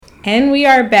And we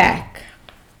are back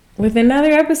with another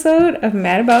episode of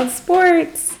Mad About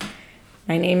Sports.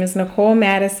 My name is Nicole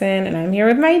Madison, and I'm here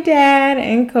with my dad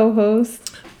and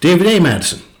co-host David A.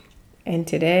 Madison. And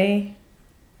today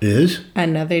is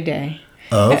another day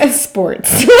of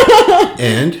sports.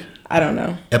 And I don't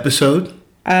know. Episode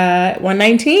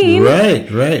 119.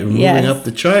 Right. We're moving up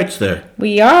the charts there.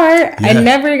 We are. Yeah. I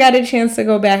never got a chance to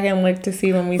go back and look to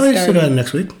see when we started. You still got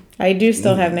next week. I do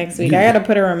still have next week. I got to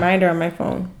put a reminder on my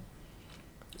phone.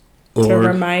 Or, to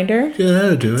reminder? Yeah,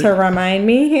 that'll do it. To remind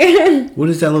me. What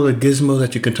is that little gizmo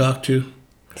that you can talk to?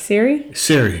 Siri?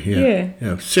 Siri,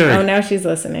 yeah. Siri. Oh, now she's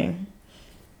listening.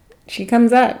 She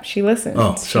comes up. She listens.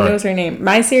 Oh, sorry. She knows her name.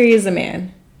 My Siri is a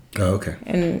man. Oh, okay.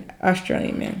 An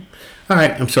Australian man. All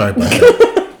right, I'm sorry about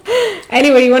that.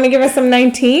 Anyway, you want to give us some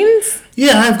 19s?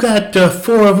 Yeah, I've got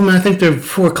 4 of them. I think they're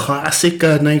 4 classic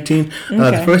 19. Okay.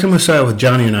 The first one I'm going to start with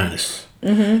Johnny Unitas.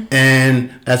 Mm-hmm.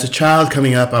 And as a child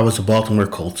coming up, I was a Baltimore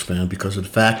Colts fan because of the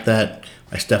fact that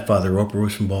my stepfather Roper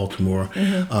was from Baltimore.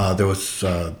 Mm-hmm. There was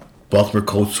Baltimore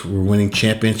Colts were winning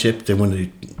championships. They won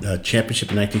the championship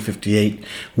in 1958,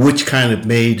 which kind of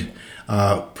made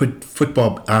put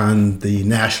football on the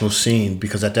national scene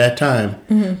because at that time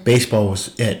baseball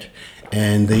was it.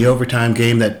 And the overtime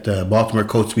game that Baltimore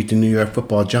Colts beat the New York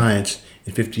Football Giants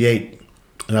in '58,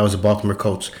 and that was the Baltimore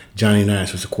Colts. Johnny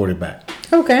Unitas was the quarterback.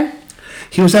 Okay.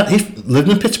 He lived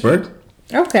in Pittsburgh.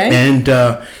 Okay. And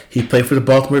he played for the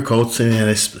Baltimore Colts and had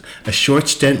a short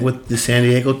stint with the San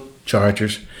Diego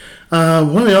Chargers.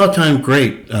 One of the all-time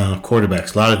great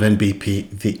quarterbacks. A lot of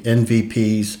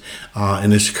MVPs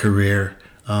in his career.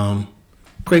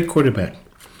 Great quarterback.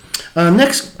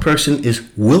 Next person is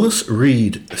Willis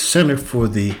Reed, center for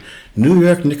the New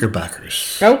York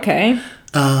Knickerbockers. Okay.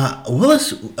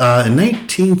 Willis, in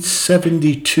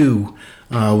 1972,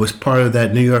 was part of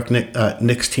that New York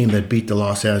Knicks team that beat the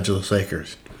Los Angeles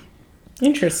Lakers.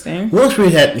 Interesting. Willis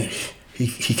Reed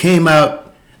he came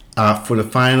out for the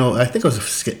final. I think it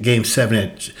was Game 7.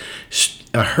 It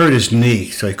hurt his knee,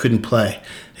 so he couldn't play.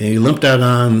 And he limped out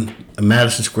on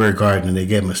Madison Square Garden, and they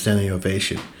gave him a standing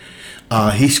ovation.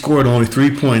 He scored only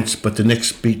 3 points, but the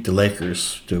Knicks beat the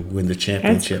Lakers to win the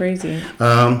championship. That's crazy.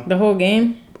 The whole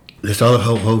game? It's all the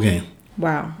whole game.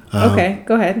 Wow. Okay,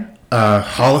 go ahead.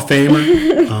 Hall of Famer.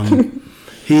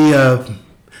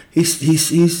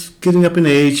 He's getting up in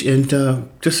age and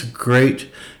just a great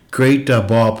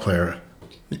ball player.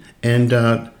 And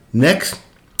next,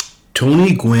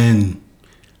 Tony Gwynn.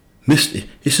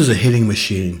 This is a hitting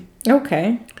machine.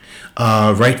 Okay.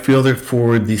 Right fielder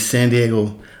for the San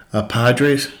Diego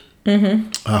Padres.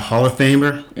 Mm-hmm. Hall of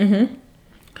Famer. Mm-hmm.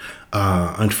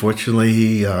 Unfortunately,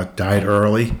 he died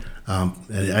early.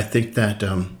 And I think that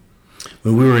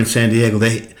when we were in San Diego,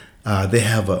 they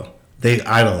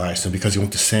idolized him because he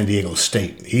went to San Diego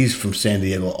State. He's from San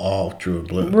Diego all through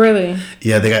blue. Really?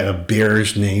 Yeah, they got a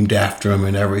bears named after him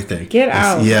and everything. Get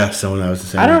out. Yeah, so when I was in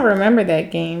San Diego. I don't remember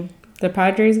that game. The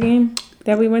Padres game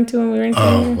that we went to when we were in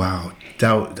San Diego. Oh, wow.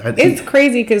 It's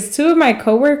crazy because 2 of my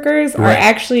coworkers are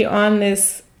actually on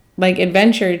this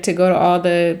adventure to go to all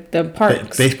the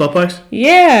parks. Baseball parks?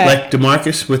 Yeah. Like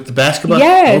DeMarcus with the basketball?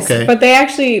 Yes. Okay. But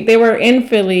they were in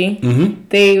Philly. Mm-hmm.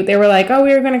 They were like, oh,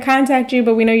 we were going to contact you,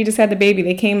 but we know you just had the baby.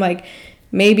 They came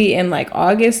maybe in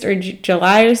August or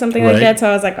July or something like that. So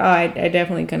I was like, oh, I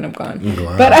definitely couldn't have gone.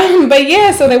 Wow. But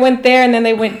yeah, so they went there and then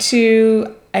they went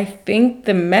to, I think,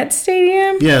 the Met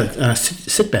Stadium. Yeah,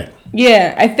 sit back.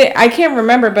 Yeah, I can't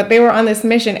remember, but they were on this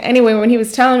mission. Anyway, when he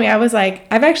was telling me, I was like,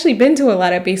 I've actually been to a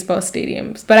lot of baseball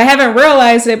stadiums, but I haven't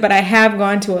realized it, but I have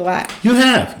gone to a lot. You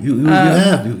have. You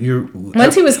have.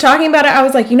 Once he was talking about it, I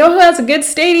was like, you know who has a good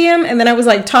stadium? And then I was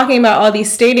talking about all these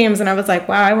stadiums, and I was like,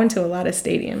 wow, I went to a lot of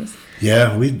stadiums.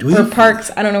 Yeah, we or parks.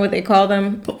 I don't know what they call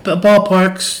them.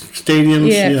 Ballparks,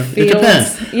 stadiums. Yeah, fields. It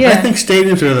depends. Yeah. I think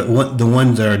stadiums are the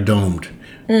ones that are domed.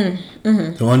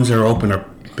 Mm-hmm. The ones that are open are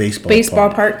baseball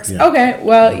parks. Yeah. Okay,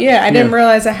 well, yeah, I didn't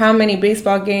realize how many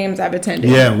baseball games I've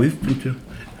attended. Yeah, we do.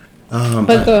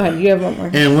 But go ahead, you have one more.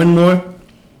 And one more.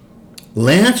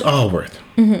 Lance Allworth.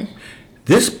 Mm-hmm.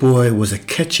 This boy was a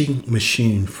catching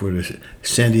machine for the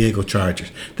San Diego Chargers.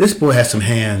 This boy has some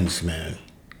hands, man.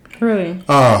 Really?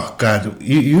 Oh God,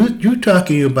 you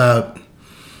talking about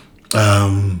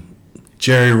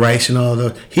Jerry Rice and all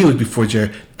those? He was before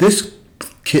Jerry. This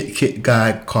kid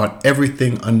guy caught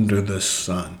everything under the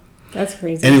sun. That's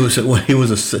crazy. And he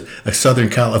was a Southern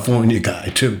California guy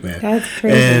too, man. That's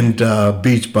crazy. And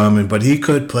beach bumming, but he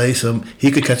could play some. He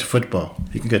could catch a football.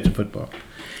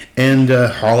 And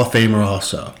Hall of Famer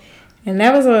also. And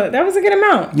that was a good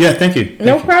amount. Yeah, thank you.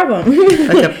 No problem.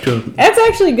 I kept to. That's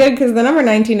actually good because the number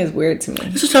 19 is weird to me.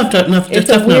 It's a tough It's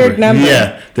a weird number.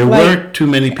 Yeah, there weren't too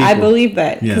many people. I believe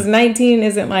that because 19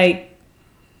 isn't like,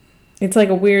 it's like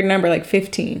a weird number, like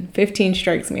 15. 15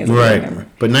 strikes me as a weird number.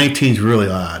 But 19 is really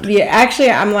odd. Yeah,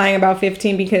 actually, I'm lying about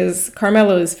 15 because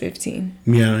Carmelo is 15.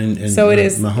 Yeah, and so it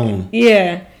is Mahone.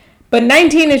 Yeah. But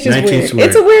 19 is just weird.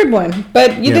 It's a weird one,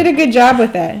 but you did a good job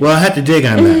with that. Well, I had to dig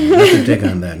on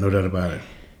that. No doubt about it.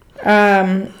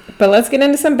 But let's get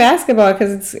into some basketball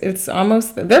because it's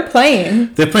almost, they're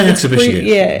playing. They're playing exhibition games.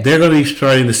 Yeah. They're going to be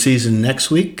starting the season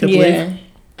next week, I believe.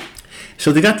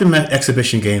 So they got the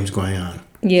exhibition games going on.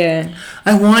 Yeah.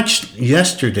 I watched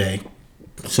yesterday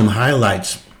some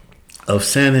highlights of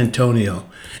San Antonio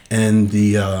and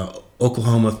the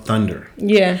Oklahoma Thunder.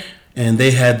 Yeah. And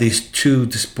they had this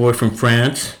boy from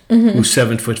France who's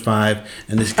 7'5",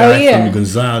 and this guy from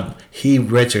Gonzaga, he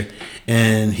redshirted,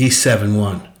 and he's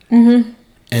 7'1". Mm-hmm.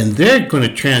 And they're going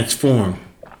to transform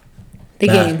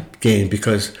the game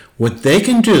because what they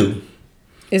can do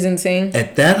is insane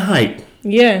at that height.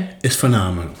 Yeah, is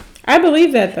phenomenal. I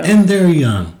believe that though. And they're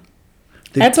young.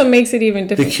 That's what makes it even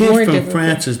difficult. The kid from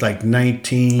France is like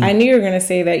 19. I knew you were going to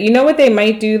say that. You know what they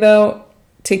might do though?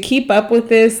 To keep up with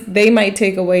this, they might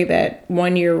take away that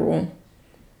 1 year rule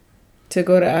to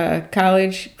go to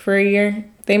college for a year.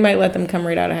 They might let them come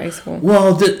right out of high school.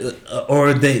 Well,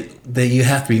 you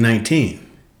have to be 19.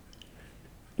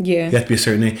 Yeah, you have to be a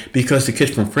certain age because the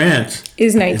kid from France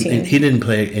is 19. He didn't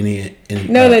play any.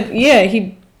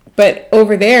 But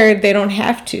over there they don't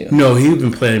have to. No, he's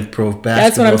been playing pro basketball.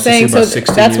 That's what I'm saying. So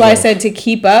that's why I said to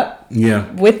keep up.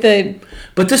 Yeah. With the.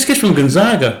 But this kid from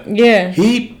Gonzaga. Yeah.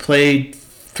 He played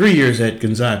 3 years at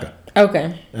Gonzaga.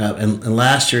 Okay. And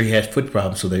last year he had foot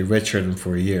problems, so they redshirted him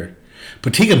for a year.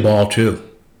 But he can ball too.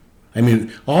 I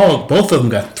mean, both of them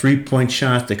got 3-point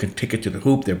shots. They can take it to the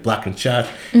hoop. They're blocking shots.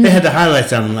 Mm-hmm. They had the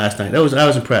highlights on them last night. I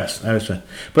was impressed.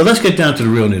 But let's get down to the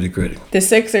real nitty gritty. The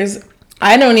Sixers,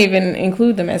 I don't even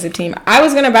include them as a team. I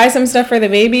was gonna buy some stuff for the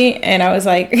baby, and I was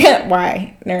like,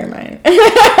 why? Never mind. I'm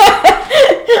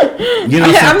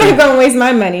not gonna waste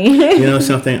my money. You know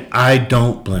something? I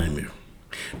don't blame you.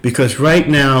 Because right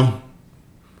now,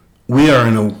 we are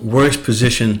in a worse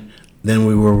position than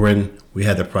we were when we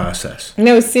had the process.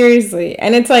 No, seriously.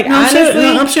 And it's like, honestly...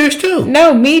 I'm serious too.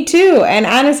 No, me too. And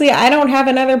honestly, I don't have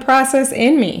another process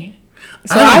in me.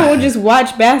 So I will just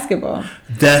watch basketball.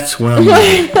 That's what I'm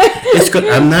doing. It's good.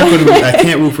 I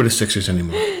can't root for the Sixers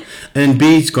anymore. And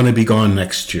B's going to be gone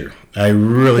next year. I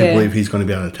really believe he's going to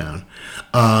be out of town.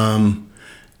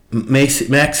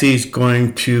 Maxi's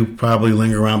going to probably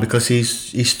linger around because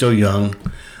he's still young.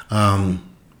 Harden,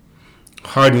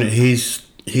 he's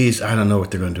I don't know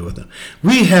what they're going to do with him.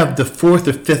 We have the 4th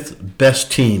or 5th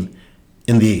best team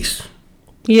in the East.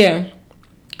 Yeah.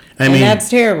 I mean that's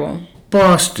terrible.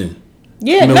 Boston.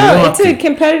 Yeah, Milwaukee. No, it's a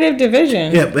competitive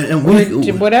division. Yeah, and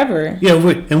whatever. Yeah,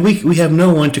 and we have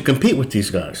no one to compete with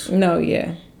these guys. No,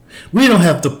 yeah. We don't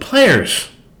have the players.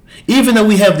 Even though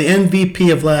we have the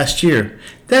MVP of last year,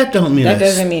 that doesn't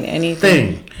mean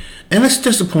anything. And it's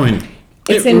disappointing.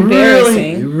 It's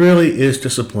embarrassing. It really is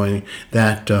disappointing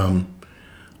that the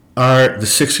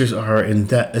Sixers are in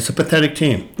that. It's a pathetic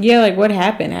team. Yeah, like what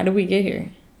happened? How did we get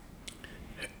here?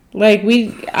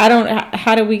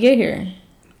 How did we get here?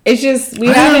 It's just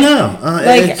I don't know.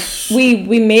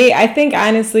 We made. I think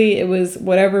honestly, it was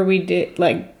whatever we did.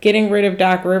 Like getting rid of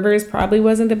Doc Rivers probably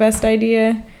wasn't the best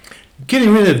idea.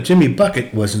 Getting rid of Jimmy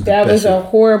Bucket wasn't the best. That was a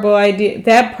horrible idea.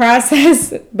 That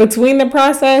process between the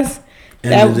process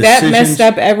that messed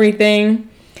up everything.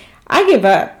 I give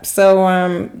up.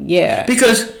 So yeah.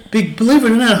 Because believe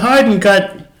it or not, Harden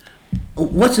got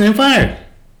what's his name fired.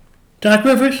 Doc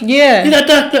Rivers? Yeah.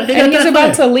 He's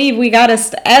about to leave. We got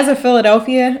to, as a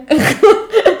Philadelphia,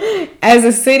 as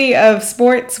a city of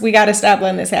sports, we got to stop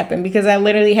letting this happen because that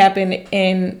literally happened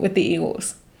with the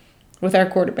Eagles, with our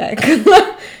quarterback.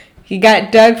 He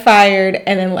got Doug fired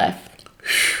and then left.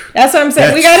 That's what I'm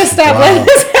saying. We got to stop letting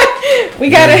this happen. We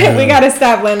got to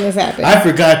stop letting this happen. I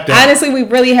forgot that. Honestly, we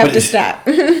really have to stop.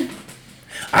 I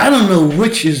don't know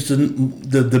which is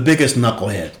the biggest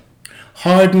knucklehead.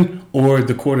 Harden or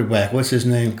the quarterback? What's his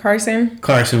name? Carson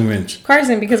Wentz.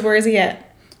 Carson, because where is he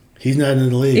at? He's not in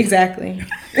the league. Exactly.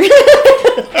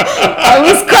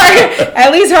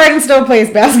 At least Harden still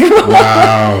plays basketball.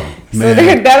 Wow, man. So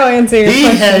that'll answer your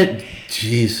question.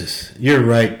 Jesus, you're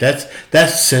right.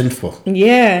 That's sinful.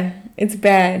 Yeah, it's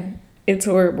bad. It's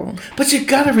horrible. But you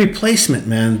got a replacement,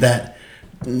 man. That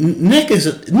Nick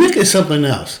is something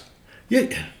else.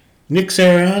 Nick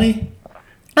Sirianni.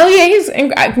 Oh yeah,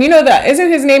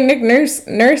 isn't his name Nick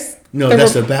Nurse? No,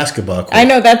 that's a basketball coach. I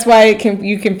know, that's why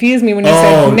you confused me when you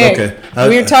said Nick. Okay.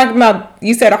 We were talking about,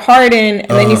 you said Harden and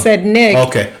then you said Nick.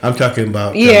 Okay, I'm talking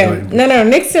about. No,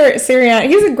 Nick Sirianni.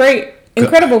 He's a great,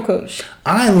 incredible coach.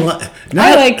 I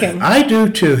like him. I do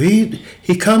too.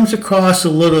 He comes across a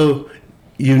little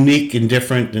unique and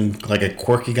different and like a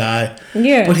quirky guy.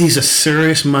 Yeah. But he's a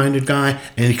serious-minded guy,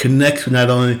 and he connects not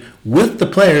only with the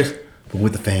players but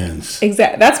with the fans.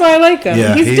 Exactly. That's why I like him.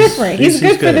 Yeah, he's different. He's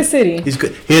good for the city. He's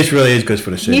good. He really is good for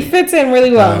the city. He fits in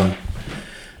really well.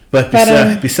 But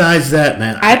besides that,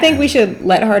 man, I think we should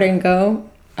let Harden go.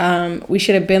 We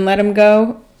should have let him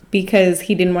go because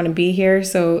he didn't want to be here.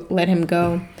 So let him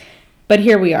go. But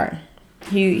here we are.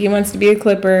 He wants to be a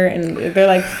Clipper, and they're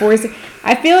like forcing.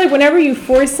 I feel like whenever you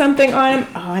force something on him.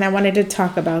 Oh, and I wanted to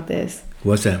talk about this.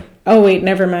 What's that? Oh wait,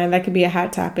 never mind. That could be a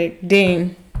hot topic.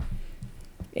 Dang.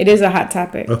 It is a hot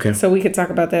topic. Okay. So we could talk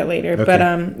about that later. Okay. But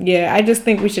yeah, I just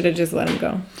think we should have just let him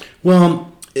go.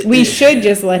 Well, we should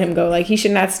just let him go. Like, he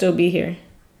should not still be here.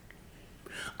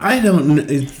 I don't.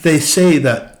 They say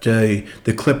that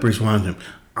the Clippers want him.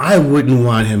 I wouldn't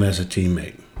want him as a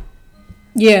teammate.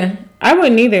 Yeah, I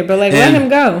wouldn't either. But let him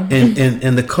go.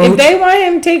 And the coach. If they want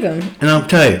him, take him. And I'll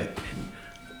tell you,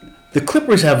 the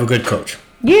Clippers have a good coach.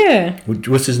 Yeah.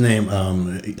 What's his name?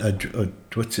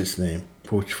 What's his name?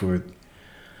 Coach for.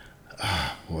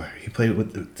 He played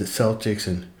with the Celtics,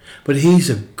 but he's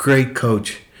a great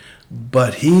coach.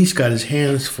 But he's got his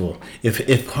hands full.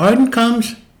 If Harden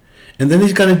comes, and then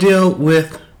he's got to deal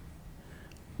with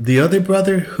the other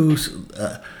brother who's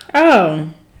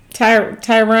Tyrone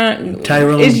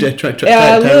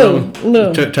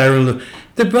Lue.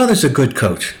 The brother's a good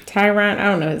coach. Tyron, I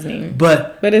don't know his name,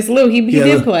 but it's Lou. He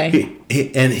did play.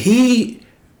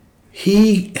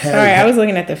 He had. Sorry, I was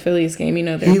looking at the Phillies game.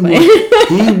 They're playing.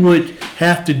 He would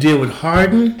have to deal with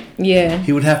Harden. Yeah.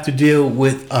 He would have to deal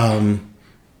with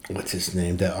what's his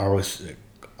name? That always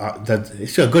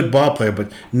he's a good ball player,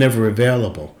 but never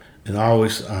available, and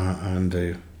always on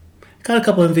the. Got a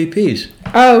couple MVPs.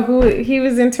 Oh, who he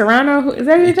was in Toronto? Is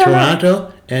that who you're talking about?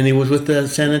 Toronto, and he was with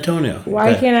San Antonio.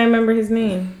 Why can't I remember his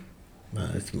name?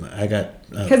 I got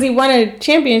because he won a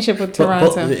championship with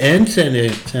Toronto and San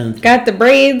got the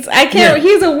braids. I can't. Yeah.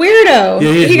 He's a weirdo.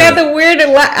 Yeah, he got the weird.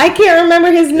 I can't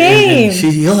remember his name. And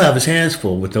he'll have his hands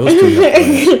full with those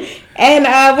two. And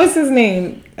what's his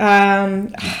name?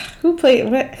 Who played?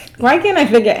 What? Why can't I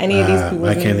forget any of these people?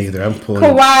 I can't either. I'm pulling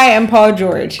Kawhi and Paul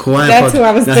George. That's who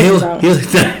I was thinking about.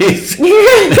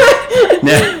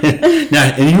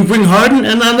 Now, and you bring Harden,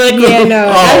 and I'm like, yeah,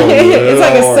 no, it's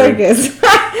like a circus.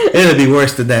 It'd be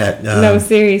worse than that. No,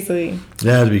 seriously.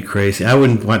 That'd be crazy. I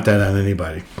wouldn't want that on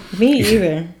anybody. Me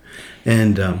either.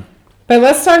 And but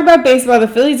let's talk about baseball. The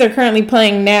Phillies are currently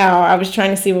playing now. I was trying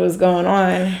to see what was going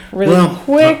on really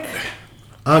quick.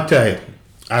 I'll tell you.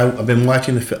 I've been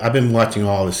watching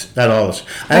all this. Not all this.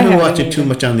 I haven't been watching too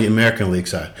much on the American League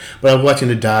side, but I'm watching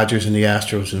the Dodgers and the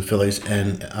Astros and Phillies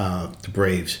and the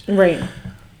Braves. Right.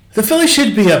 The Phillies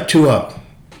should be up 2-0.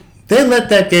 They let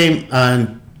that game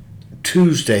on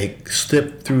Tuesday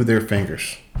slip through their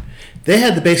fingers. They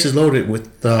had the bases loaded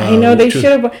with. I know they should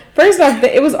have. First off,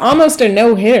 it was almost a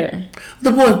no-hitter.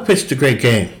 The boy pitched a great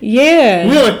game.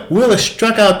 Yeah. Wheeler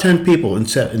struck out 10 people in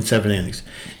 7 innings.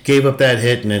 Gave up that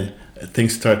hit, and then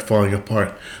things start falling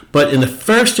apart. But in the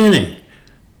first inning,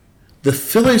 the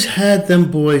Phillies had them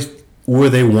boys where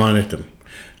they wanted them.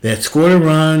 They had scored a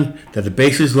run, they had the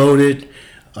bases loaded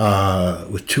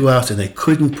with 2 outs, and they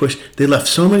couldn't push. They left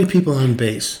so many people on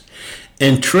base.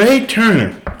 And Trey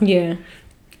Turner,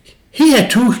 he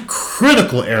had 2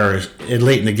 critical errors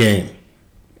late in the game.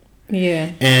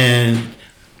 Yeah. And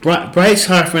Bryce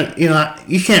Harper,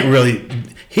 you can't really.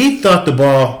 He thought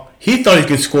he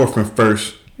could score from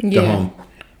first. To home.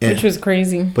 Which was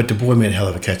crazy. But the boy made a hell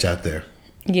of a catch out there.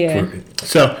 Yeah.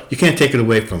 So you can't take it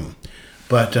away from him.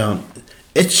 But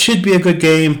it should be a good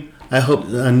game. I hope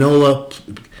Nola,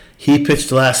 he pitched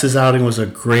his outing was a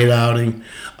great outing.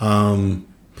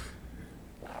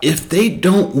 If they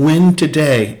don't win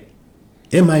today,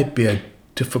 it might be a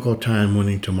difficult time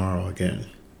winning tomorrow again.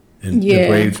 And the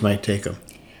Braves might take them.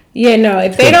 Yeah, no.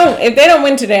 If they don't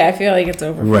win today, I feel like it's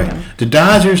over for them. The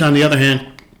Dodgers, on the other hand,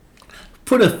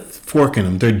 put a fork in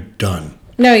them. They're done.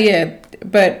 No, yeah,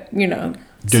 but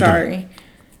sorry. Done.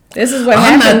 This is what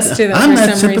happens to them. I'm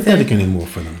not sympathetic anymore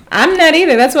for them. I'm not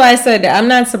either. That's why I said I'm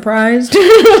not surprised.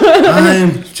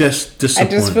 I'm just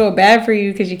disappointed. I just feel bad for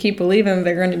you because you keep believing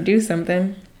they're going to do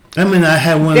something. I mean, I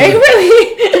had one. They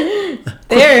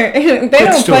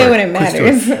don't play when it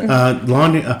matters.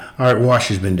 Our wash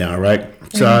has been down, right?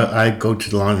 So I go to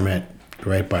the laundromat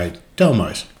right by Del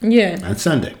Mar's. Yeah. On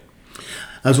Sunday.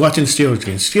 I was watching the Steelers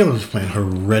game. Steelers was playing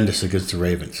horrendous against the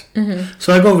Ravens. Mm-hmm.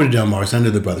 So I go over to Del Mar's. I knew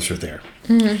the brothers were there.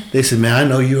 Mm-hmm. They said, man, I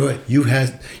know you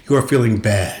are feeling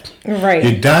bad. Right.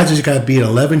 Your Dodgers got beat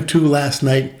 11-2 last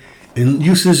night. And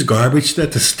Houston's garbage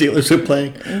that the Steelers are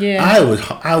playing. Yeah. I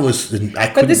couldn't.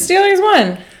 But the Steelers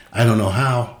won. I don't know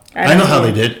how. I know how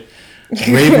they did.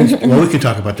 Ravens. Well, we can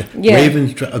talk about that. Yeah.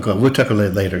 Ravens. Okay, we'll talk about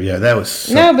it later. Yeah, that was.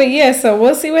 So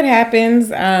we'll see what happens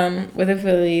with the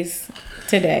Phillies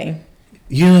today.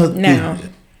 The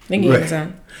game's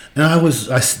on. And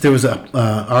there was an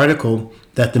article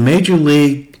that the Major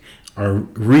League are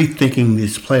rethinking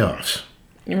these playoffs.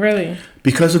 Really?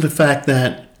 Because of the fact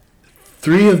that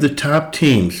 3 of the top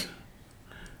teams,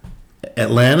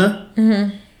 Atlanta,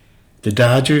 mm-hmm. the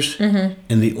Dodgers, mm-hmm.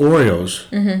 and the Orioles,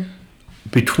 mm-hmm.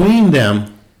 between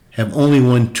them have only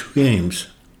won 2 games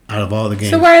out of all the games.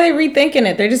 So why are they rethinking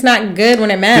it? They're just not good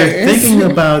when it matters. They're thinking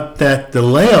about that the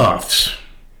layoffs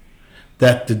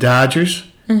that the Dodgers,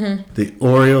 mm-hmm. the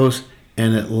Orioles,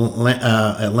 and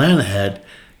Atlanta had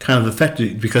kind of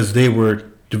affected because they were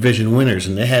division winners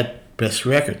and they had best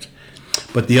records.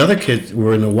 But the other kids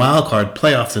were in the wild card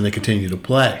playoffs and they continue to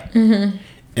play. Mm-hmm.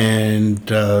 And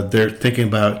they're thinking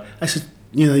about, I said,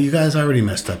 you guys already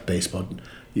messed up baseball.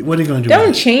 What are you going to do?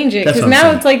 Don't change it, because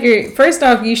now it's like first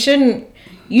off, you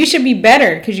should be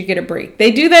better because you get a break.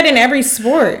 They do that in every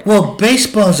sport. Well,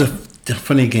 baseball is a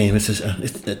funny game. It's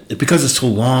because it's so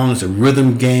long. It's a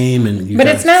rhythm game, but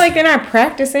it's not like they're not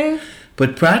practicing.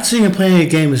 But practicing and playing a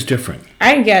game is different.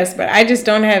 I guess, but I just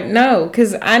don't have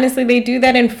because honestly, they do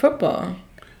that in football.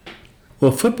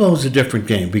 Well, football is a different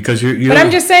game because you're. But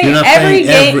I'm just saying every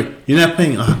game. You're not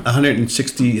playing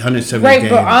 160, 170 right,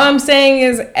 games. But all I'm saying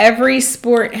is every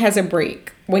sport has a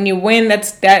break. When you win,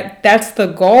 that's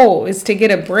the goal, is to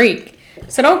get a break.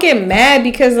 So don't get mad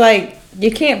because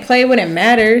you can't play when it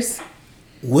matters.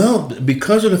 Well,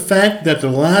 because of the fact that the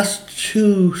last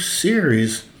 2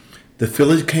 series, the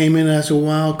Phillies came in as a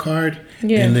wild card,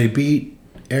 and they beat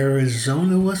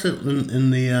Arizona. Was it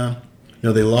in the?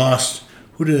 No, they lost.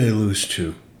 Who did they lose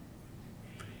to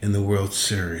in the World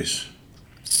Series?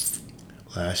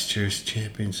 Last year's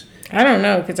champions. I don't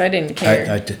know because I didn't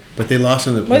care. But they lost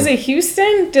in the. Was it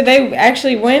Houston? Did they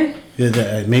actually win?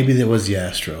 Yeah, maybe it was the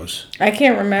Astros. I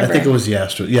can't remember. I think it was the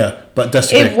Astros. Yeah, but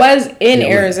that's it was in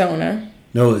Arizona.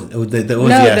 No, that was the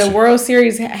Astros. The World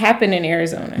Series happened in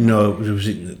Arizona. No,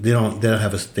 they don't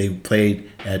have They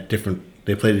played at different.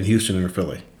 They played in Houston or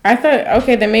Philly. I thought,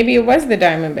 okay, then maybe it was the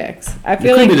Diamondbacks. It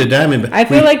could be the Diamondbacks. I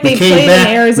feel like they played in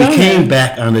Arizona. We came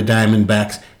back on the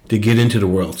Diamondbacks to get into the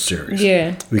World Series.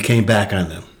 Yeah. We came back on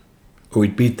them. Or we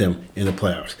beat them in the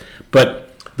playoffs.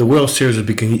 But the World Series was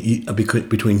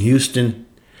between Houston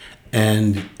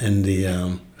and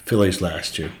the Phillies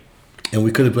last year. And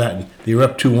we could have gotten, they were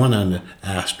up 2-1 on the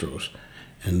Astros.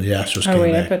 And the Astros came back. Oh,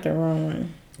 wait, I put the wrong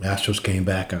one. The Astros came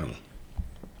back on them.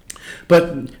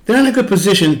 But they're in a good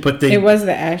position. But it was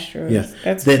the Astros. Yeah,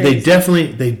 that's they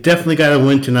definitely got to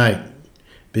win tonight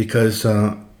because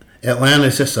Atlanta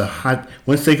is just a hot.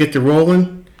 Once they get to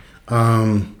rolling,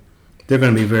 they're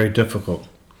going to be very difficult.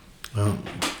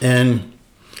 And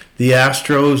the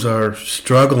Astros are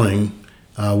struggling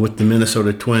with the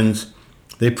Minnesota Twins.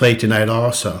 They play tonight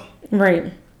also.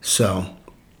 Right. So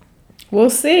we'll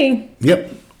see.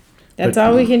 Yep. That's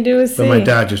all we can do is see. But my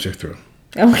Dodgers are through.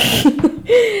 Okay.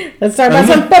 Let's talk about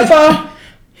some football.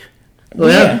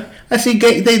 Well, I see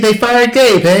they fired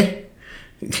Gabe, hey?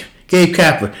 Gabe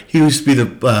Kapler. He used to be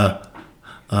the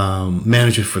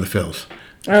manager for the Phils.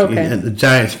 Okay. And the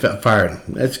Giants fired him.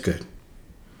 That's good.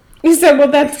 You said, well,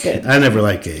 that's good. I never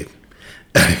liked Gabe.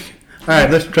 All right,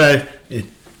 let's try it.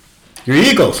 Your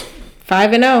Eagles.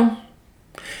 5-0.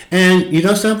 And you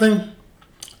know something?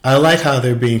 I like how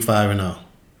they're being 5-0.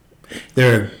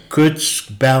 They're a good,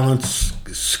 balanced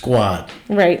squad.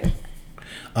 Right.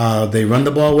 They run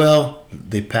the ball well.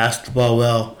 They pass the ball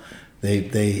well.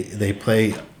 They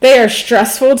play. They are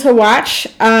stressful to watch.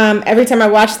 Every time I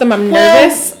watch them, I'm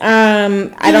nervous. I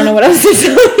don't know what else to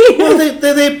tell you. Well,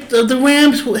 the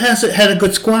Rams had a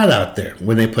good squad out there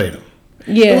when they played them.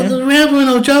 Yeah. Well, the Rams were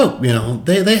no joke.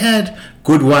 They had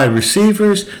good wide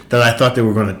receivers that I thought they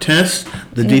were going to test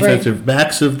the defensive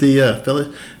backs of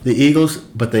the Eagles,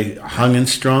 but they hung in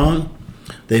strong.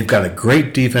 They've got a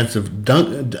great defensive.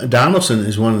 Donaldson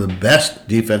is one of the best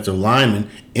defensive linemen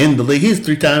in the league. He's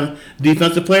 3-time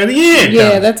Defensive Player of the Year.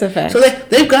 Yeah, that's a fact. So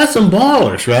they've got some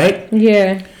ballers, right?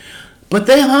 Yeah. But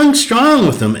they hung strong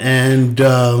with them and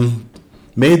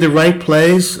made the right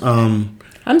plays.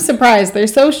 I'm surprised. They're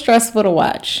so stressful to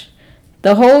watch.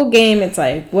 The whole game, it's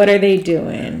like, what are they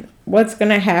doing? what's going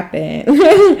to happen?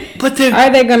 But are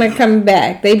they going to come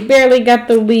back? They barely got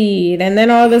the lead, and then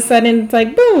all of a sudden it's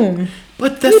like, boom.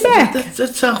 But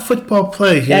that's how football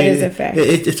plays. That is a fact.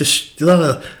 It's a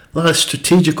lot of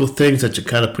strategical things that you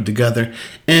kind of put together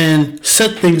and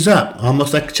set things up,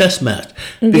 almost like a chess match.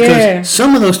 Because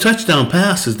some of those touchdown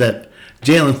passes that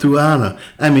Jalen threw out,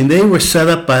 I mean, they were set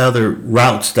up by other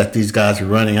routes that these guys were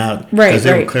running out. Because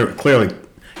they were clearly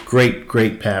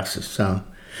great passes. So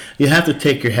you have to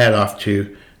take your hat off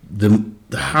to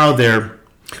how they're.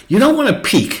 You don't want to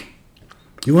peak.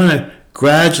 You want to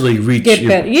gradually reach. Get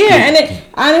better. And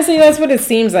honestly, that's what it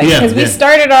seems like. Because we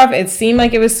started off, it seemed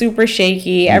like it was super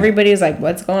shaky. Everybody was like,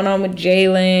 "What's going on with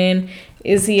Jalen?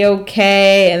 Is he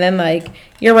okay?" And then, like,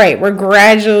 you're right, we're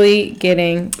gradually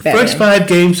getting better. First 5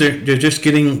 games, they're just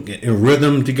getting a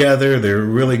rhythm together. They're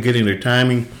really getting their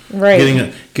timing.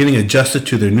 Right. Getting adjusted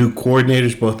to their new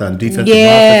coordinators, both on defensive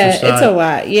and offensive side. Yeah, it's a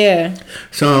lot. Yeah.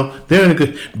 So they're in a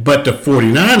good. But the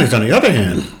 49ers, on the other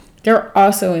hand, they're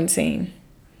also insane.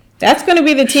 That's going to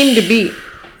be the team to beat.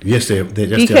 Yes, they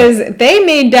because they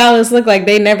made Dallas look like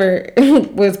they never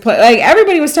was play. Like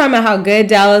everybody was talking about how good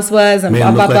Dallas was and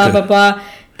blah blah blah blah blah.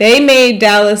 They made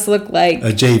Dallas look like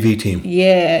a JV team.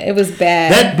 Yeah, it was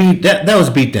bad. That was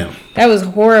beat down. That was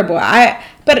horrible.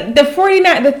 But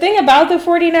the thing about the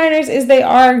 49ers is they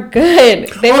are good.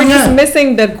 They were just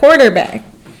missing the quarterback.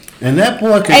 And that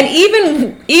boy could, and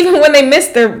even when they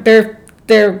missed their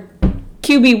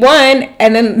QB1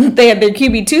 and then they had their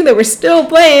QB2, they were still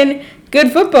playing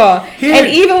good football. And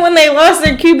even when they lost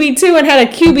their QB2 and had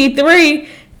a QB3,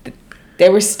 they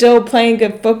were still playing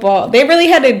good football. They really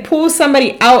had to pull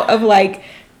somebody out of like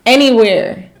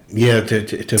anywhere. Yeah,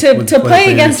 to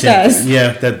play against us.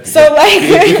 Yeah,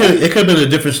 it could have been a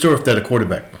different story if they had a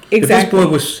quarterback. Exactly.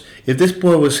 If this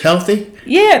boy was healthy.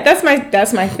 Yeah, that's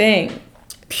my thing.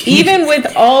 Even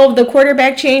with all of the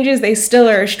quarterback changes, they still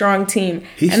are a strong team.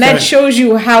 That shows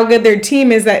you how good their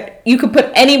team is, that you could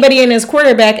put anybody in as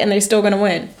quarterback and they're still going to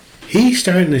win. He's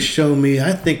starting to show me,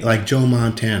 I think, like Joe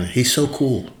Montana. He's so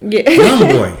cool. Yeah. Young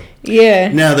boy. Yeah.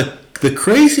 Now, the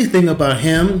crazy thing about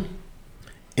him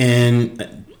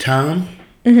and Tom,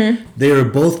 they were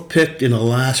both picked in the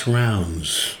last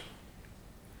rounds.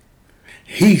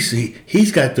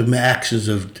 He's got the maxes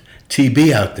of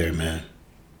TB out there, man.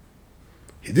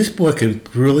 This boy can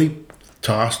really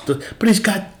toss but he's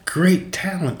got great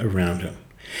talent around him.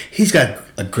 He's got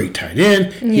a great tight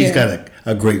end. Yeah. He's got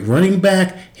a great running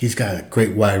back. He's got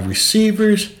great wide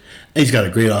receivers. He's got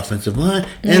a great offensive line.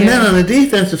 And then on the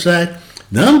defensive side,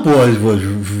 them boys was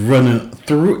running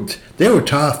through. They were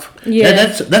tough. Yeah.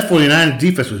 That 49ers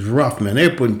defense was rough, man. They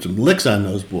were putting some licks on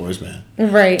those boys, man.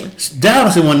 Right.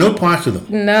 Dallas didn't want no parts of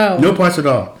them. No. No parts at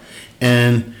all.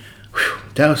 And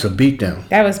that was a beatdown.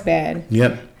 That was bad.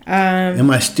 Yep. And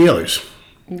my Steelers.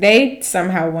 They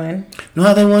somehow won. Know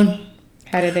how they won?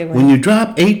 How did they win? When you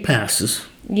drop 8 passes.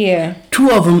 Yeah.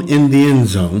 2 of them in the end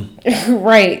zone.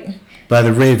 Right. By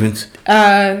the Ravens.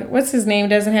 What's his name?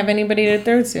 Doesn't have anybody to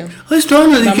throw to. He's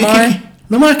throwing it.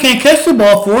 Lamar can't catch the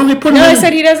ball for him. I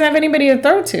said he doesn't have anybody to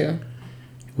throw to.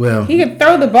 Well, he could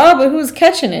throw the ball, but who's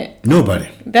catching it? Nobody.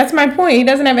 That's my point. He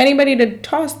doesn't have anybody to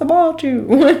toss the ball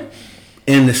to.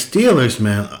 And the Steelers,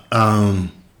 man, I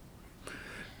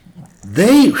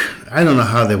don't know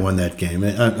how they won that game.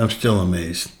 I'm still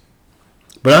amazed.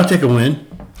 But I'll take a win.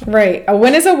 Right. A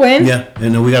win is a win. Yeah.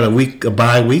 And then we got a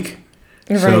bye week.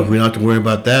 Right. So if we don't have to worry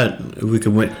about that, we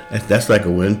can win. That's like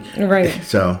a win. Right.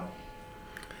 So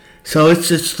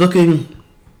it's looking.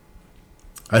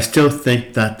 I still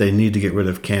think that they need to get rid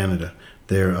of Canada,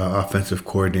 their offensive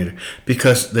coordinator,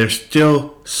 because they're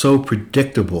still so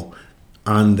predictable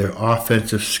on their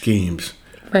offensive schemes.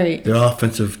 Right. Their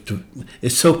offensive,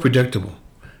 it's so predictable.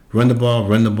 Run the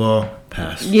ball,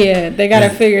 pass. Yeah, they got to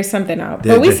figure something out.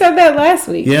 But we said that last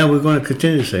week. Yeah, we're going to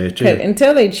continue to say it too.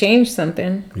 Until they change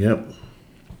something. Yep.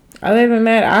 Other than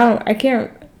that, I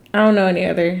don't know any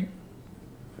other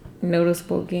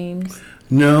noticeable games.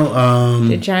 No.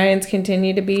 The Giants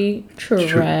continue to be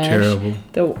trash. Terrible.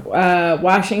 The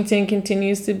Washington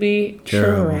continues to be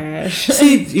trash.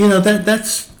 See,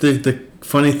 that's the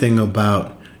funny thing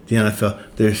about the NFL.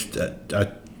 There's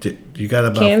you got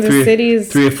about Kansas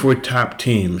City's 3 or 4 top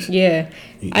teams. Yeah.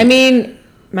 I mean,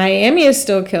 Miami is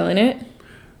still killing it.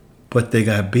 But they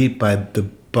got beat by the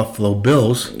Buffalo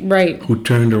Bills. Right. Who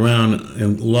turned around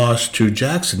and lost to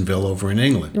Jacksonville over in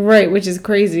England. Right, which is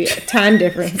crazy. Time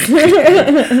difference.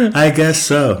 I guess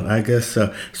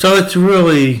so. So it's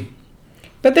really...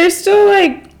 But they're still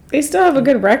they still have a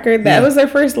good record. That was their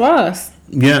first loss.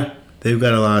 Yeah. They've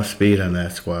got a lot of speed on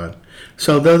that squad.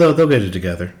 So they'll get it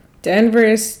together. Denver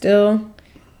is still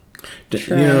trash.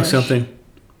 You know something?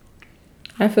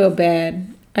 I feel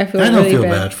bad. I don't really feel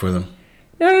bad for them.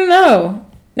 No.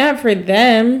 Not for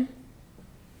them.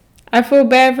 I feel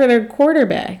bad for their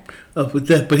quarterback. Oh, but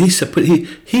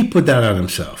he put that on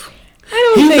himself.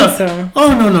 I don't think so.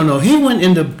 Oh no! He went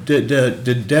into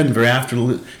the Denver after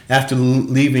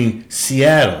leaving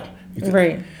Seattle.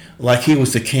 Right. Like he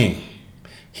was the king.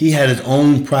 He had his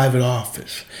own private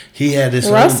office. He had his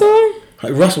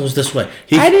Russell was this way.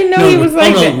 I didn't know he was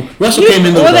like that. Russell came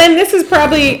in. Well, then this is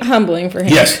probably humbling for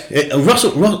him. Yes,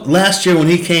 Russell last year when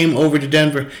he came over to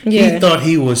Denver, he thought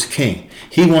he was king.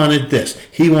 He wanted this.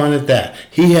 He wanted that.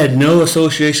 He had no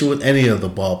association with any of the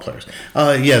ball players.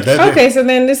 Okay, so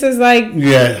then this is like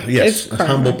it's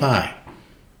humble pie.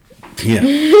 Yeah,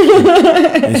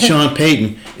 and Sean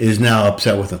Payton is now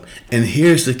upset with him. And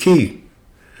here's the key: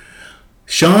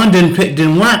 Sean didn't pick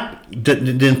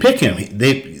him.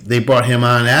 They brought him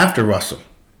on after Russell.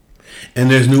 And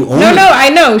there's new ownership. No, I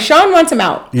know. Sean wants him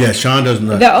out. Yeah, Sean doesn't.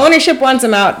 The ownership wants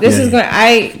him out.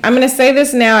 I'm going to say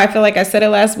this now. I feel like I said it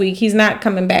last week. He's not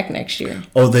coming back next year.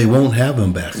 Oh, they won't have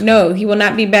him back. No, he will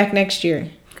not be back next year.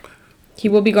 He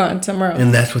will be gone tomorrow.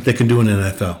 And that's what they can do in the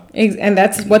NFL. And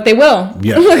that's what they will.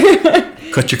 Yeah.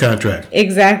 Cut your contract.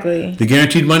 Exactly. The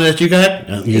guaranteed money that you got,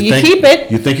 you keep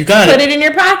it. You think you got Put it in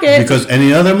your pocket. Because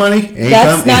any other money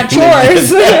that's not yours.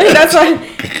 That's why.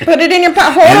 Put it in your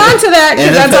pocket. Hold on to that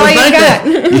because that's all you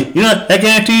got. You know that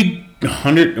guaranteed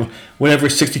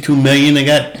 62 million they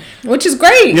got, which is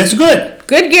great. That's good.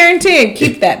 Good guarantee.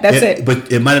 Keep that. That's it.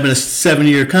 But it might have been a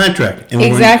 7-year contract.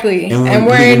 Exactly. And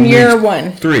we're in year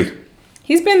 1. 3.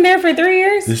 He's been there for 3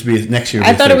 years? This will be next year.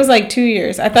 I thought it was like 2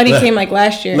 years. I thought he came like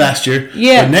last year. Last year?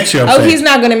 Yeah. But next year, he's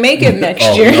not going to make it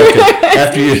next year. Okay.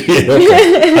 After you,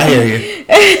 okay. I hear you.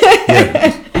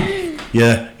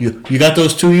 Yeah. You got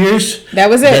those 2 years? That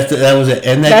was it. That was it.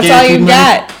 And that's all you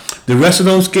got. The rest of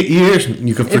those years,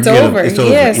 you can forget it's over. It's over.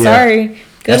 Yeah, sorry.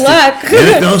 Good luck.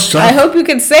 I hope you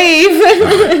can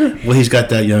save. Well, he's got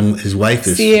that his wife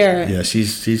is. Sierra. Yeah,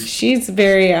 she's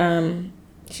very,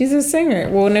 she's a singer.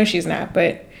 Well, no, she's not,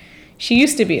 but she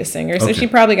used to be a singer, so she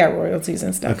probably got royalties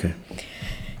and stuff. Okay.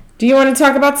 Do you want to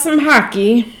talk about some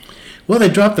hockey? Well, they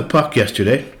dropped the puck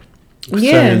yesterday.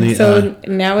 Yeah,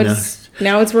 now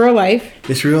it's real life.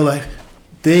 It's real life.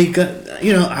 They got,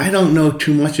 I don't know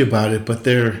too much about it, but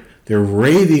they're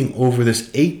raving over this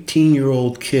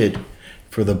 18-year-old kid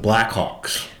for the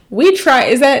Blackhawks.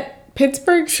 Is that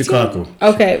Pittsburgh? Chicago. Team?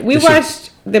 Okay, we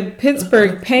watched the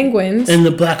Pittsburgh Penguins and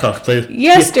the Blackhawks played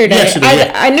yesterday.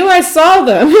 I knew I saw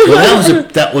them. Well,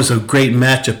 that was a great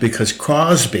matchup because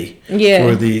Crosby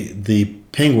for the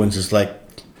Penguins is like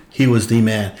he was the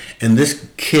man, and this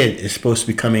kid is supposed to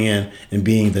be coming in and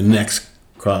being the next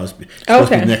Crosby,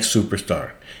 supposed to be the next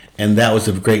superstar. And that was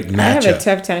a great matchup. I have a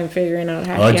tough time figuring out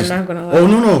hockey. I'm not gonna lie. Oh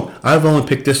no! I've only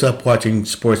picked this up watching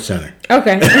SportsCenter.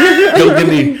 Okay.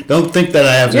 Don't think that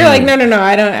I have. You're like no.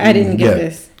 I didn't get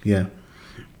this. Yeah.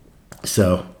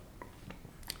 So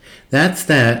that's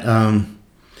that.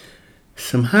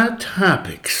 Some hot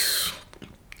topics.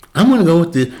 I'm gonna go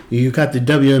with you got the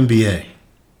WNBA.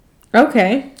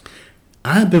 Okay.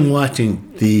 I've been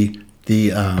watching the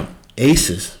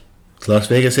Aces, Las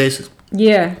Vegas Aces.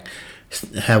 Yeah.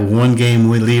 Have 1 game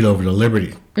lead over the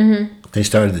Liberty. Mm-hmm. They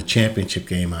started the championship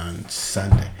game on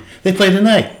Sunday. They play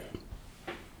tonight.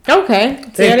 Okay. I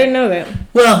didn't know that.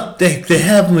 Well, they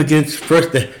have them against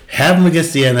the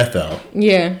NFL.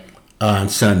 Yeah. On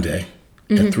Sunday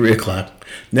at 3:00.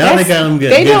 Now they got them.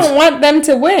 They don't want them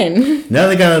to win. Now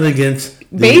they got them against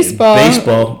baseball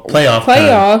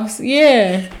playoffs. Time.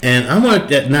 Yeah. And I'm at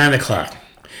 9:00,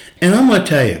 and I'm gonna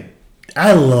tell you,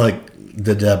 I like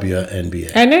the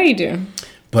WNBA. I know you do.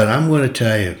 But I'm going to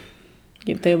tell you,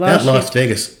 they lost that Las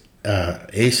Vegas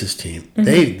Aces team,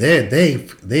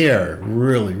 they are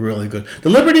really, really good. The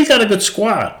Liberty got a good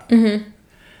squad. Mm-hmm.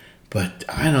 But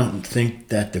I don't think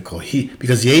that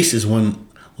because the Aces won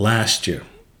last year.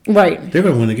 Right. They're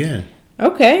going to win again.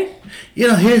 Okay.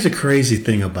 Here's a crazy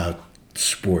thing about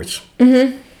sports.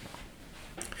 Mm-hmm.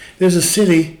 There's a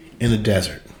city in the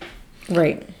desert.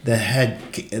 Right.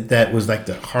 That was like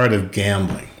the heart of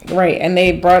gambling. Right, and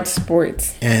they brought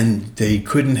sports. And they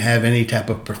couldn't have any type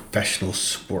of professional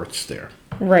sports there.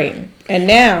 Right. And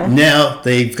now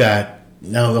they've got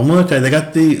I'm gonna tell you, they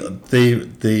got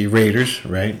the Raiders,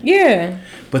 right? Yeah.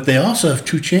 But they also have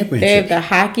 2 championships. They have the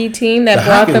hockey team that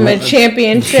brought them a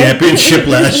championship. Championship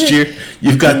last year.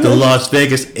 You've got the Las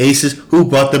Vegas Aces who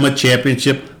brought them a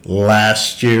championship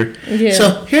last year. Yeah.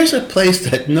 So here's a place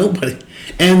that nobody.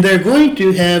 And they're going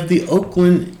to have the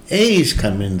Oakland A's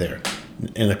come in there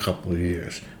in a couple of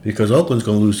years because Oakland's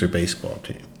going to lose their baseball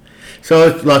team.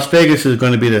 So Las Vegas is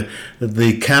going to be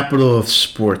the capital of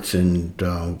sports, and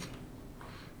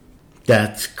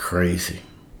That's crazy.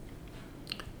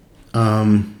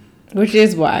 Which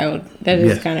is wild. That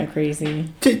is kind of crazy.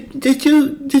 Did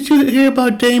you hear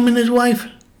about Dame and his wife?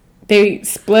 They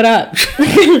split up.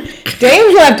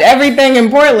 Dame left everything in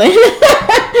Portland.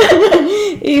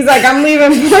 He's like, I'm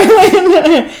leaving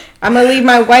Portland. I'm gonna leave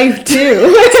my wife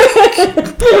too.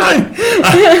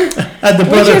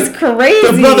 Which is crazy.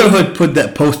 The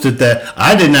Brotherhood posted that.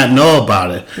 I did not know about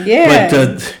it. Yeah.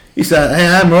 But he said, "Hey,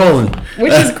 I'm rolling."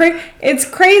 Which is crazy. It's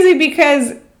crazy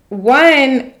because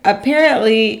one,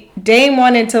 apparently Dame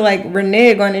wanted to like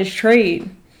renege on his trade.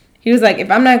 He was like,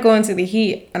 if I'm not going to the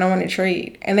Heat, I don't want to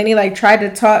trade. And then he like tried to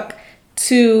talk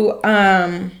to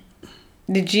the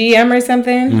GM or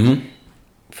something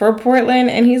for Portland,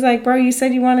 and he's like, bro, you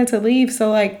said you wanted to leave,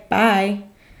 so like, bye.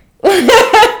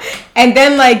 And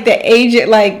then like the agent,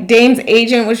 like Dame's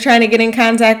agent was trying to get in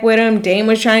contact with him. Dame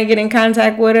was trying to get in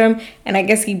contact with him, and I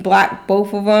guess he blocked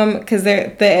both of them because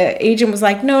the agent was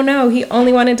like, no, he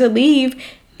only wanted to leave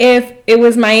if it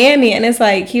was Miami. And it's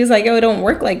like, he was like, yo, it don't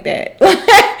work like that.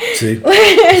 See,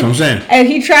 that's what I'm saying. And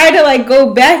he tried to like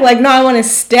go back, like, no, I want to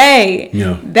stay.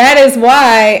 Yeah. That is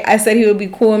why I said he would be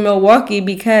cool in Milwaukee,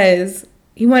 because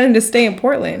he wanted to stay in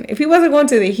Portland. If he wasn't going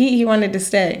to the Heat, he wanted to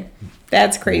stay.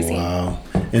 That's crazy. Wow.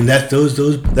 And that's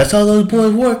how those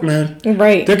boys work, man.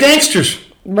 Right. They're gangsters.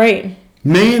 Right.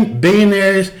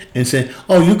 Billionaires, and say,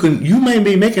 oh, you may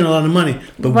be making a lot of money,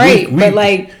 but right. But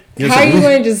like, how are you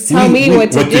going to just tell me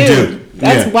what to do?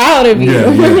 That's wild of you.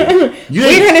 Yeah.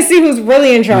 We're going to see who's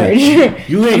really in charge. Yeah.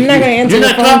 I'm not going to answer You're the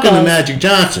not phone talking calls. to Magic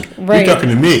Johnson. Right. You're talking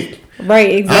to me.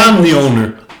 Right, exactly. I'm the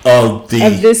owner of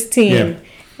this team. Yeah.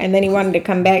 And then he wanted to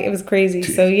come back. It was crazy.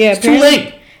 So yeah, it's too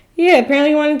late. Yeah, apparently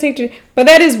he wanted to take. But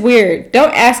that is weird.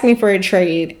 Don't ask me for a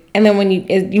trade, and then when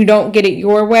you don't get it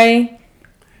your way,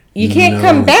 you can't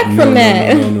come back from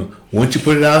that. No. Once you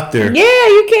put it out there, yeah,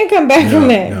 you can't come back from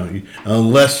that. No,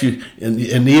 unless you and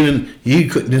even you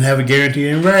didn't have a guarantee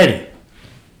in writing.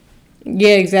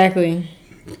 Yeah, exactly.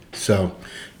 So,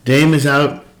 Dame is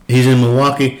out. He's in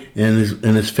Milwaukee, and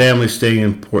his family's staying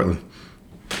in Portland.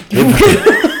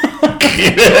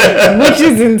 Which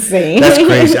is insane. That's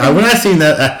crazy. When I seen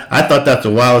that, I thought that's the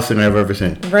wildest thing I've ever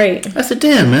seen. Right. I said,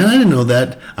 "Damn, man, I didn't know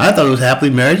that. I thought it was happily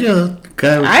married."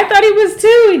 I thought he was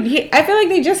too. I feel like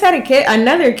they just had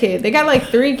another kid. They got like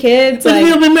 3 kids. But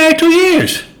they've been married 2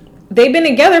 years. They've been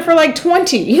together for like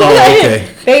 20. Oh, okay.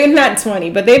 They're not 20,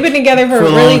 but they've been together for a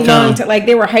really long time. Like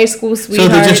they were high school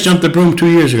sweethearts. So they just jumped the broom 2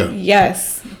 years ago.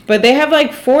 Yes, but they have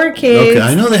like 4 kids. Okay,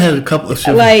 I know they had a couple of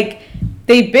siblings. Like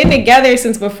they've been together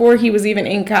since before he was even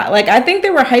in college. Like I think they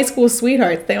were high school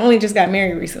sweethearts. They only just got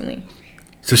married recently.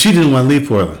 So she didn't want to leave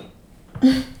Portland.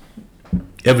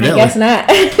 Evidently. I guess not.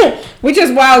 Which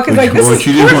is wild because like this is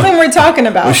Portland we're talking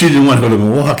about. Well, she didn't want to go to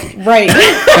Milwaukee. Right. Either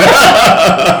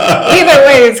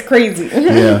way, it's crazy.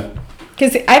 Yeah.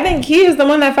 Because I think he is the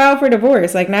one that filed for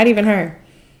divorce. Like not even her.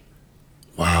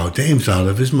 Wow, Dame's out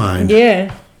of his mind.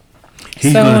 Yeah.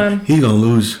 He's gonna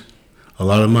lose a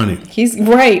lot of money. He's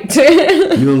right. He's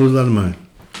gonna lose a lot of money.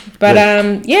 But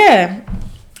yeah.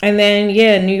 And then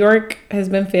New York has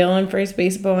been failing first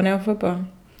baseball and now football.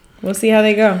 We'll see how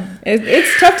they go.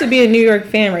 It's tough to be a New York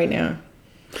fan right now.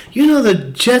 You know, the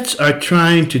Jets are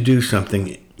trying to do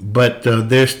something, but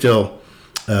they're still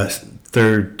a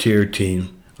third-tier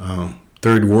team,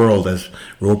 third world, as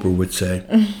Roper would say.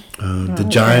 The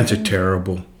Giants are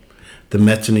terrible. The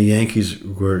Mets and the Yankees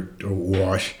were a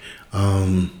wash.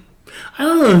 I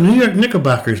don't know. New York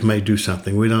Knickerbockers may do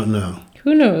something. We don't know.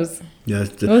 Who knows? Yeah,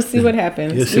 we'll see what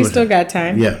happens. We still got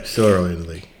time. Yeah, still early in the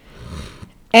league.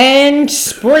 And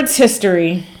sports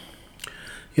history.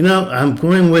 You know, I'm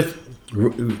going with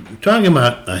talking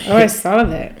about I saw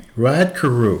that. Rod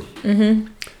Carew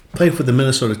played for the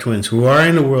Minnesota Twins, who are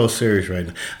in the World Series right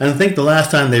now. And I think the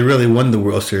last time they really won the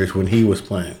World Series when he was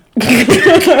playing.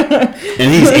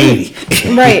 And he's 80.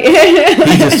 Right.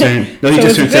 He just turned. No, he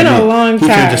just turned 70. It's been a long time.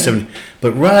 He turned to 70.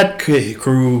 But Rod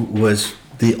Carew was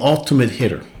the ultimate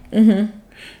hitter. Mm-hmm.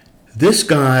 This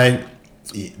guy.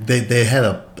 They had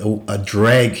a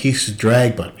drag. He used to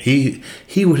drag, but he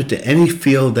would hit to any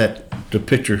field that the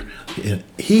pitcher.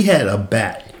 He had a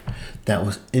bat that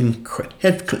was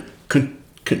incredible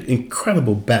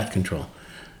bat control.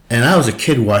 And I was a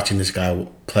kid watching this guy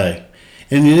play,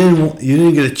 and you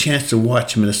didn't get a chance to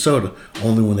watch Minnesota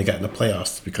only when they got in the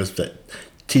playoffs because the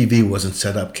TV wasn't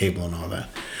set up, cable and all that.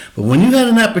 But when you had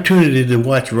an opportunity to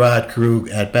watch Rod Carew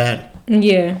at bat,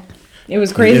 it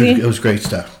was crazy. It was great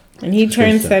stuff. And he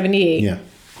turned 78. Yeah.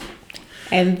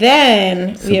 And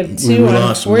then we have 2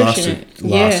 unfortunate.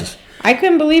 Losses. I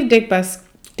couldn't believe Dick Buckus.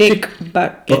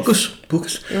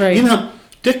 Buckus. Right. You know,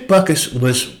 Dick Butkus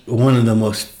was one of the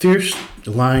most fierce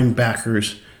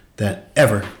linebackers that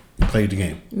ever played the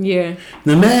game. Yeah.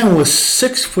 The man was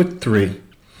 6'3".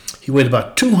 He weighed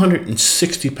about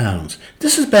 260 pounds.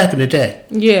 This is back in the day.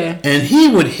 Yeah. And he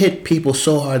would hit people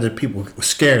so hard that people were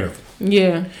scared of him.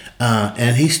 Yeah.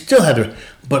 And he still had to,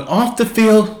 but off the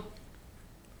field,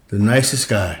 the nicest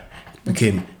guy.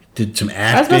 Did some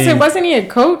acting. I was going to say, wasn't he a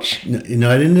coach? No,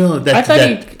 I didn't know that.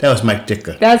 That was Mike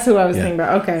Ditka. That's who I was thinking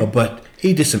about. Okay. But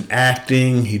he did some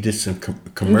acting. He did some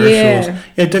commercials.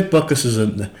 Yeah, Dick Butkus is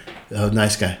a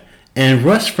nice guy. And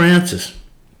Russ Francis,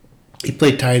 he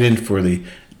played tight end for the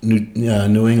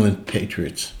New England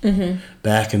Patriots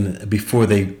back before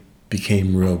they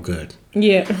became real good.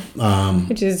 Yeah.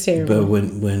 Which is terrible.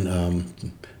 But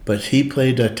but he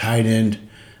played a tight end.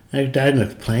 He died in a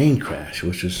plane crash,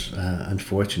 which was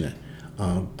unfortunate.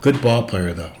 Good ball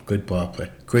player though. Good ball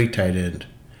player. Great tight end.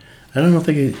 I don't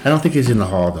think he's in the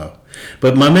hall though.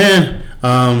 But my man,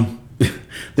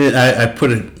 I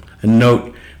put a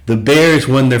note. The Bears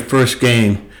won their first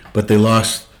game, but they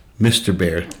lost Mr.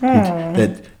 Bear.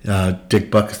 That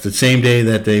Dick Butkus, the same day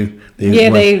that they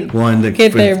won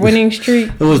their winning streak.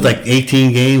 It was like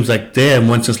 18 games, like they had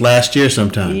won since last year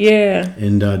sometime. Yeah.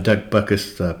 And Dick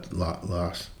Butkus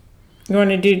lost. You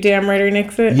want to do damn right or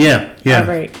nix it? Yeah. All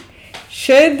right.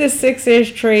 Should the Sixers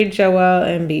trade Joel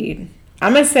Embiid?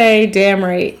 I'm going to say damn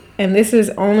right, and this is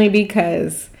only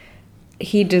because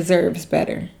he deserves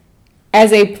better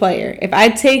as a player. If I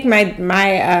take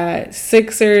my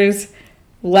Sixers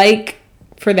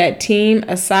for that team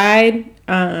aside,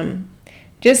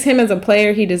 just him as a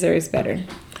player, he deserves better.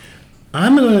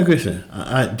 I'm going to agree with you.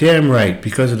 Damn right,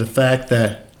 because of the fact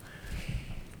that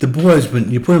the boys,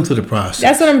 when you put him through the process.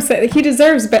 That's what I'm saying. He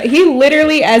deserves better. He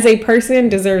literally, as a person,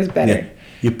 deserves better. Yeah.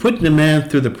 You put the man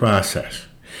through the process.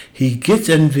 He gets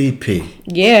MVP.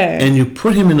 Yeah. And you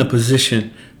put him in a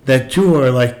position that you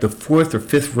are like the 4th or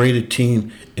 5th rated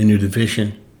team in your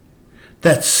division.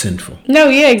 That's sinful. No,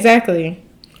 yeah, exactly.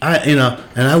 And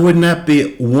I would not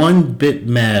be one bit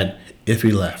mad if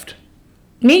he left.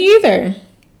 Me either.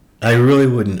 I really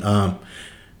wouldn't.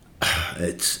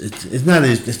 It's not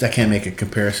as I can't make a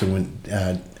comparison when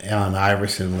Allen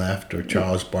Iverson left or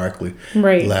Charles Barkley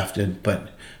left, but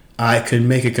I could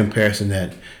make a comparison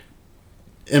that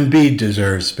Embiid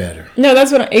deserves better. No,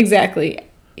 that's what exactly.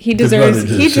 He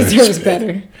deserves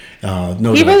better.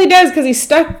 No, he really does, because he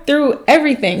stuck through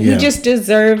everything. Yeah. He just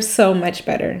deserves so much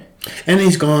better. And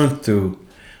he's gone through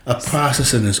a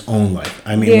process in his own life.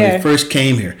 I mean, when he first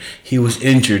came here, he was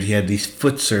injured. He had these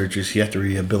foot surgeries. He had to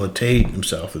rehabilitate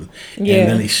himself. And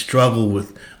then he struggled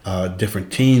with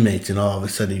different teammates, and all of a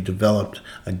sudden he developed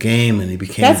a game, and he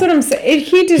became... That's what I'm saying.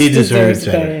 He deserves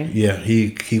better. Yeah,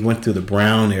 he went through the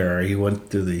Brown era. He went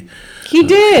through the... He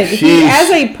did. He, as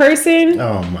a person...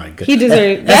 Oh, my goodness. He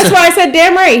deserves... That's why I said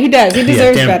damn right. He does. He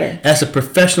deserves better. As a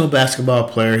professional basketball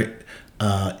player,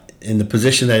 in the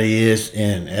position that he is,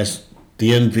 and as the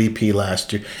MVP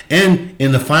last year, and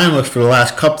in the finals for the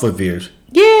last couple of years.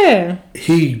 Yeah.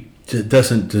 He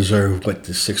doesn't deserve what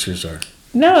the Sixers are.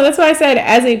 No, that's why I said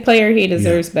as a player, he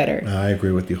deserves better. I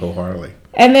agree with you wholeheartedly.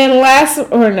 And then that's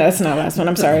not last one.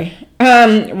 I'm sorry.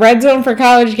 Red zone for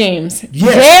college games.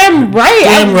 Yes. Damn right.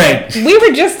 Damn right. We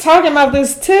were just talking about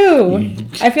this too.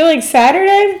 I feel like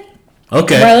Saturday.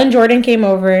 Okay. Marlon Jordan came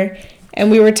over,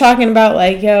 and we were talking about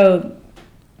like, yo,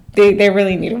 they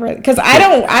really need a red, because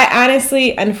I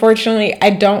honestly, unfortunately, I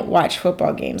don't watch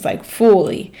football games like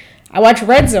fully. I watch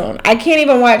Red Zone. I can't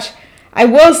even watch. I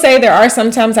will say there are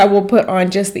sometimes I will put on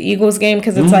just the Eagles game,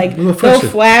 because it's like they'll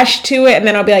flash to it, and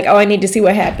then I'll be like, oh, I need to see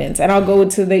what happens, and I'll go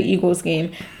to the Eagles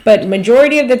game. But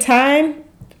majority of the time,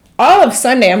 all of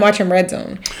Sunday, I'm watching Red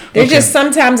Zone. There's just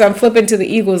sometimes I'm flipping to the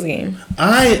Eagles game.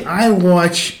 I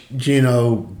watch,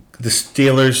 the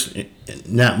Steelers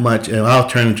not much, and I'll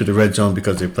turn into the Red Zone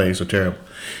because they're playing so terrible.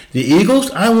 The Eagles,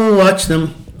 I will watch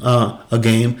them a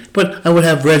game, but I would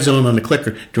have Red Zone on the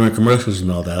clicker during commercials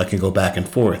and all that. I can go back and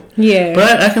forth. Yeah.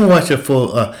 But I can watch a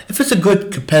full, if it's a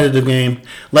good competitive game,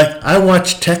 like I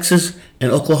watched Texas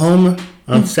and Oklahoma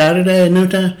on Saturday at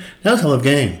noontime. That was a hell of a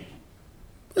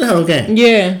game.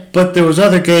 Yeah. But there was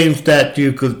other games that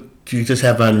you just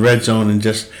have on Red Zone, and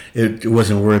just it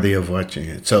wasn't worthy of watching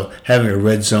it. So having a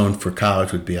Red Zone for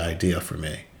college would be ideal for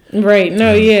me. Right.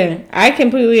 No, yeah. I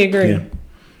completely agree. Yeah.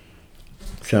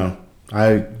 So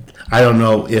I don't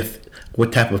know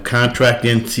what type of contract the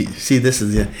NCAA, this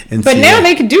is the NCAA. But now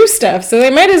they can do stuff, so they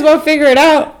might as well figure it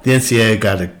out. The NCAA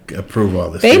got to approve all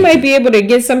this. They might be able to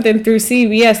get something through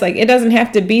CBS. Like, it doesn't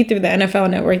have to be through the NFL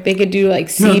Network. They could do like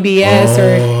CBS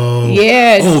or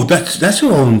that's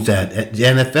who owns that. The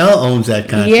NFL owns that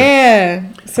contract. Yeah.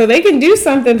 So they can do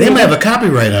something. They might have a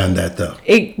copyright on that, though.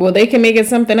 Well, they can make it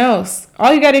something else.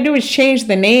 All you got to do is change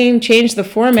the name, change the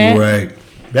format. Right.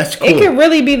 That's cool. It could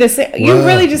really be the same. You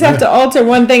really just have to alter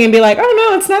one thing and be like, oh,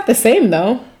 no, it's not the same,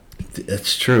 though.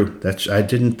 That's true. I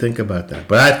didn't think about that.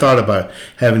 But I thought about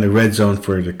having the red zone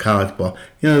for the college ball.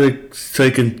 So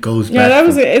it can goes back.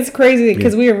 Yeah, it's crazy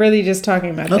because we were really just talking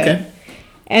about that. Okay.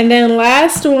 And then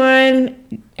last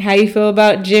one, how you feel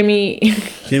about Jimmy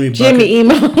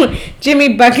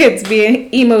Buckets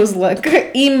being emo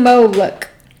look.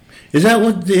 Is that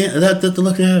what the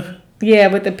look they have? Yeah,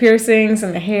 with the piercings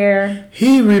and the hair.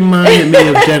 He reminded me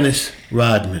of Dennis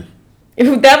Rodman.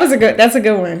 That's a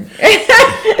good one.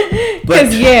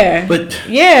 But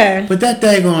that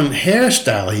daggone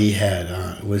hairstyle he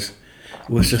had was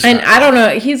just. And I don't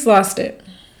know, he's lost it.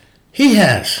 He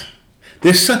has.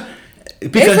 Because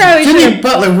Jimmy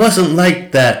Butler wasn't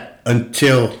like that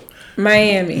until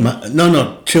Miami.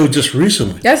 Till just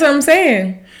recently. That's what I'm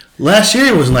saying. Last year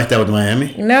it wasn't like that with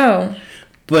Miami. No.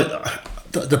 But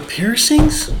the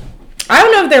piercings. I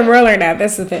don't know if they're real or not.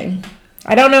 That's the thing.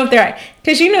 I don't know if they're,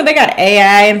 because they got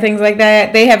AI and things like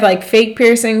that. They have like fake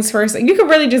piercings first. You could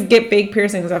really just get fake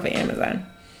piercings off of Amazon.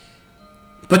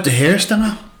 But the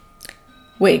hairstyle?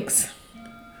 Wigs.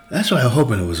 That's why I'm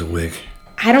hoping it was a wig.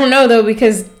 I don't know though,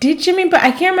 because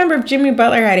I can't remember if Jimmy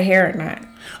Butler had hair or not.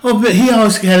 Oh, but he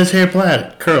always had his hair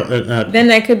curled. Then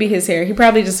that could be his hair. He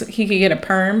probably he could get a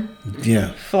perm.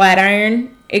 Yeah. Flat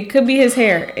iron. It could be his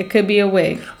hair. It could be a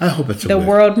wig. I hope it's a wig. The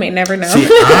world may never know. See,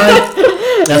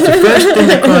 that's the first thing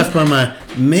that crossed my mind.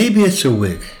 Maybe it's a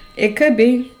wig. It could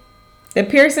be. The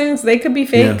piercings, they could be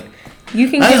fake. Yeah. You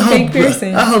can get fake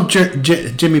piercings. I hope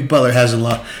Jimmy Butler has a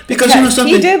lot. Because something.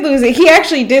 He did lose it. He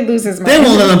actually did lose his mind. They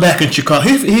won't let him back in Chicago.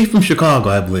 He's from Chicago,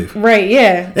 I believe. Right,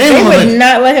 yeah. They would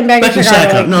not let him back in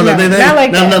Chicago. No, not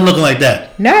like that. Not looking like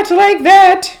that. Not like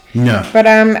that. No. But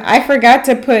I forgot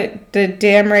to put the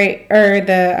damn rate or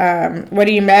the what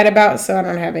are you mad about? So I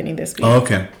don't have any this week. Oh,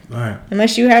 okay. All right.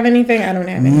 Unless you have anything, I don't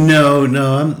have any. No,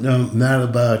 I'm mad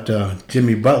about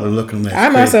Jimmy Butler looking like.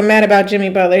 I'm also mad about Jimmy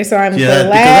Butler, so I'm glad.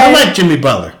 Because I like Jimmy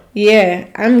Butler. Yeah,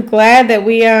 I'm glad that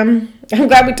I'm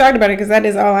glad we talked about it because that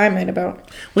is all I'm mad about.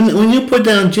 When you put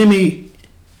down Jimmy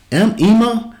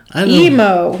emo, I don't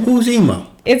know. Who's emo?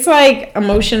 It's like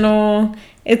emotional.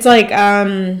 It's like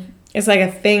a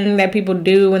thing that people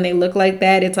do when they look like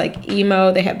that. It's like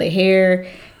emo. They have the hair.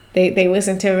 They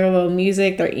listen to their little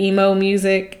music, their emo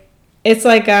music. It's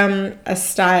like a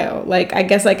style. Like I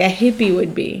guess like a hippie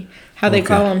would be. How they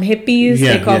call them hippies.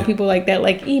 Yeah, they call people like that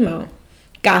like emo.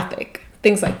 Gothic.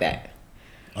 Things like that.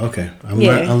 Okay. I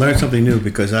learned something new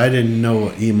because I didn't know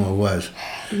what emo was.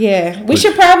 Yeah. We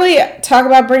should probably talk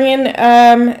about bringing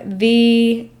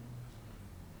the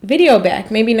video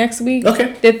back maybe next week.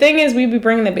 Okay. The thing is we'd be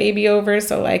bringing the baby over,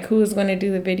 so like who's going to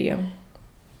do the video?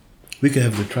 We could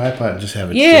have the tripod and just have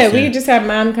it. Yeah, we could just have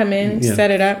mom come in, set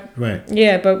it up. Right.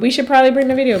 Yeah, but we should probably bring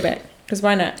the video back because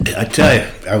why not? I tell you,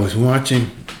 I was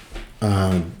watching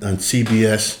on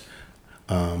CBS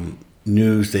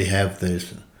News. They have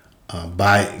this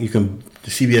the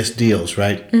CBS deals,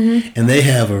 right? Mm-hmm. And they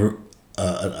have an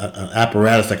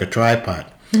apparatus like a tripod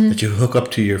that you hook up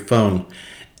to your phone.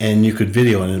 And you could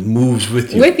video and it moves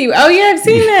with you. With you? Oh yeah, I've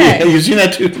seen that. Yeah, you've seen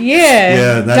that too.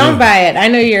 Yeah. Don't buy it. I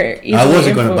know you're. I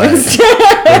wasn't going to buy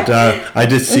it, but I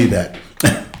did see that.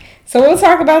 So we'll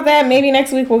talk about that. Maybe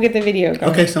next week we'll get the video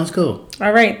going. Okay, sounds cool.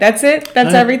 All right, that's it.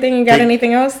 That's everything. You got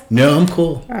anything else? No, I'm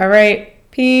cool. All right,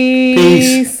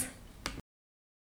 peace.